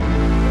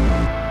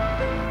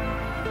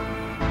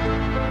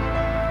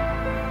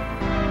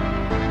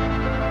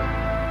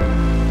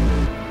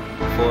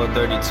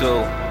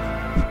32.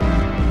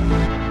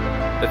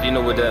 If you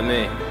know what that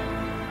mean.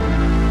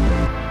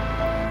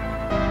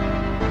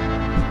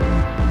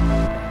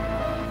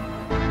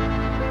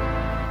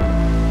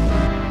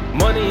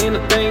 Money ain't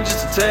a thing,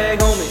 just a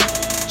tag on me.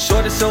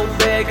 Shorty so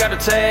bad, got a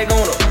tag on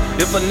her.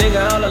 If a nigga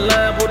out of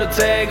line, put a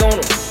tag on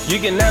him. You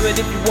can have it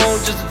if you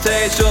want, just a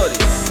tag shorty.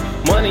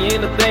 Money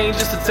ain't a thing,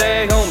 just a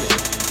tag on me.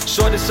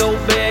 Shorty so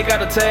bad,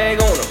 got a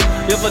tag on her.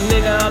 If a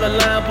nigga out of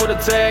line, put a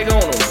tag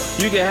on him.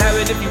 You can have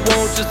it if you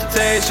want, just a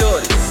tag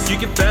shorty. You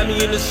can find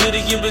me in the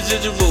city, get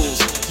residuals.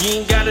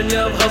 You ain't got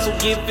enough hustle,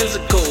 get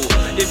physical.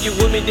 If you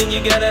with me, then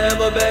you gotta have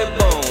a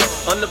backbone.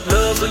 On the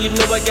plug, so you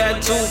know I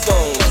got 2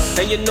 phones.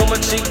 And you know my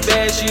chick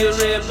bad, she a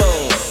red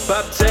bone.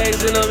 Pop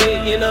tags and I'm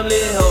hitting them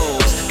lit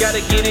hoes.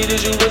 Gotta get it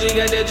as you really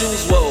got that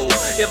juice, whoa.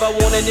 If I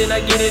want it, then I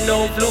get it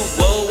on fluke,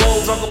 whoa,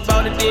 whoa. Talk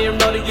about it, then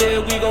run it, yeah,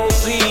 we gon'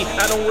 see.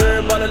 I don't worry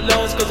about the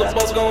loss, cause I'm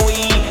boss gon'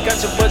 eat. Got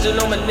your budget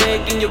on my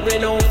neck and your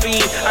rent on fee.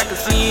 I can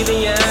see it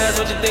in your eyes,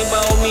 what you think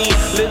about me.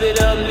 Live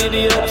it up,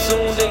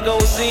 soon they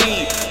gon'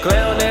 see.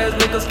 Clown ass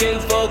niggas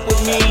can't fuck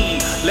with me.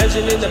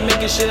 Legend in the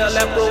making, shit, I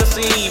let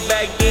proceed.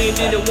 Back then,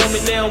 didn't want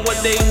me, now what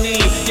they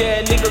need.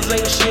 Yeah, niggas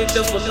ain't shit,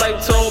 that's what life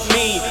taught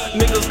me.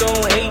 Niggas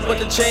gon' hate, but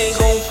the chain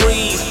gon'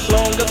 freeze.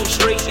 Long as I'm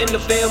straight and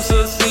the fam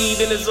succeed,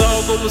 and it's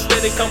all over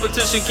steady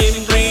competition,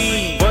 can't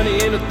breathe.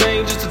 Money ain't a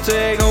thing, just a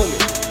tag on me.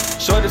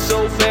 Shorty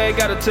so bad,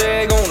 got a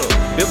tag on her.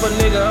 If a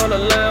nigga on the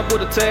line,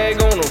 put a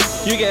tag on him.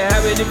 You can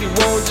have it if you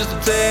want, just a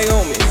tag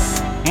on me.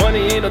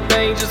 Money ain't a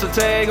thing, just a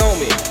tag on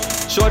me.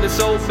 Shorty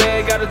so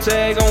bad, got a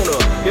tag on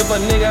her. If a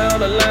nigga on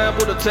the line,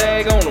 put a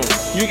tag on him.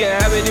 You can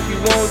have it if you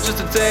want,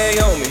 just a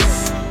tag on me.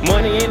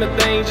 Money ain't a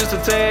thing, just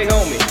a tag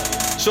on me.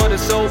 Shorty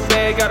so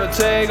bad, got a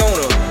tag on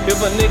her.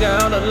 If a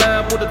nigga on the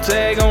line, put a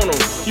tag on him.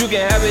 You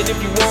can have it if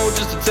you want,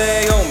 just a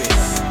tag on me.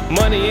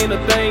 Money ain't a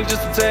thing,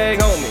 just a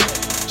tag on me.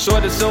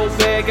 Shorty so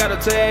bad, got a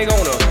tag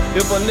on her.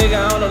 If a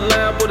nigga on the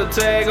line, put a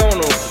tag on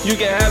him. You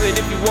can have it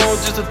if you want,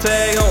 just a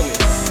tag on me.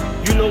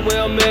 You know where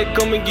I'm at,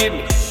 come and get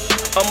me.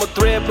 I'm a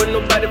threat, but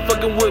nobody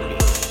fucking with me.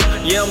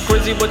 Yeah, I'm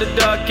crazy, but the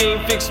dog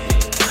can't fix me.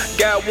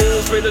 Got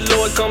wounds, pray the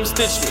Lord come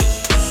stitch me.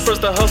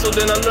 First I hustle,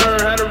 then I learn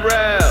how to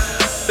rap.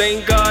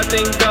 Thank God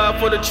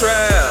for the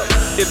trap.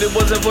 If it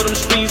wasn't for them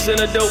streets and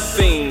the dope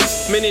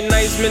fiends. Many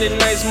nights,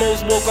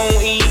 most woke on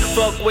E.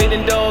 Fuck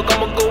waiting, dog,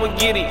 I'ma go and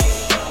get it.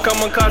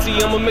 Kamikaze,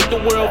 I'ma make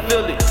the world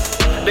feel it.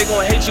 They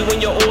gon' hate you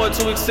when you're all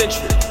too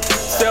eccentric.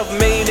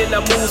 Self-made and I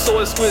move so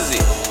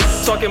exquisite.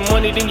 Talking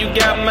money, then you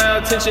got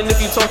my attention.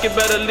 If you talk it,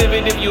 better live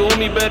it. If you owe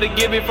me, better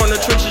give it. From the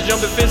trenches,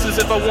 jumping fences.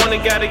 If I want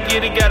it, gotta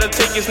get it, gotta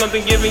take it. It's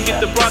nothing given,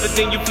 get the product,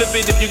 then you flip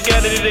it. If you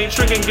got it, it ain't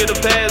tricking. Get a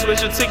pass,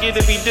 waste your ticket.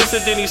 If he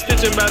distant, then he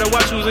stitching. Better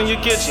watch who's in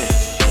your kitchen.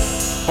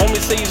 Homie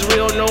say he's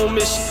real, no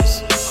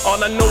missions. All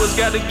I know is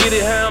gotta get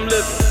it how I'm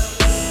living.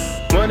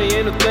 Money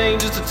ain't a thing,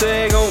 just a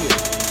tag on me.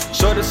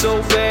 Shorty so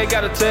bad,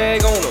 got a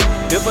tag on her.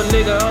 If a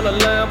nigga on the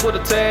line, put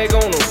a tag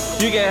on him.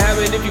 You can have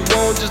it if you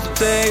want, just a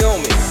tag on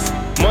me.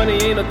 Money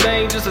ain't a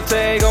thing, just a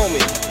tag on me.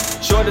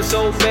 Shorty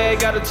so bad,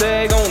 got a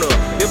tag on her.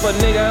 If a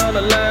nigga on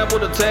the line,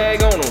 put a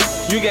tag on him.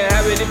 You can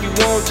have it if you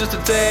want, just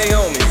a tag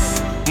on me.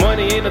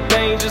 Money ain't a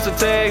thing, just a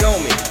tag on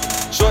me.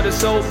 Shorty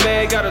so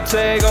bad, got a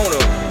tag on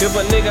her. If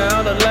a nigga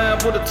on the line,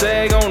 put a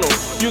tag on him.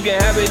 You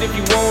can have it if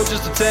you want,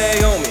 just a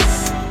tag on me.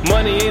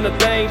 Money ain't a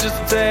thing, just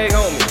a tag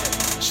on me.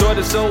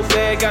 Shorty so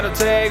bad, got a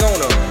tag on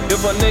her.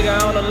 If a nigga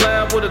on the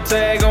line, put a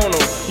tag on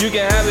him. You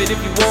can have it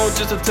if you want,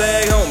 just a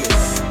tag on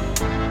me.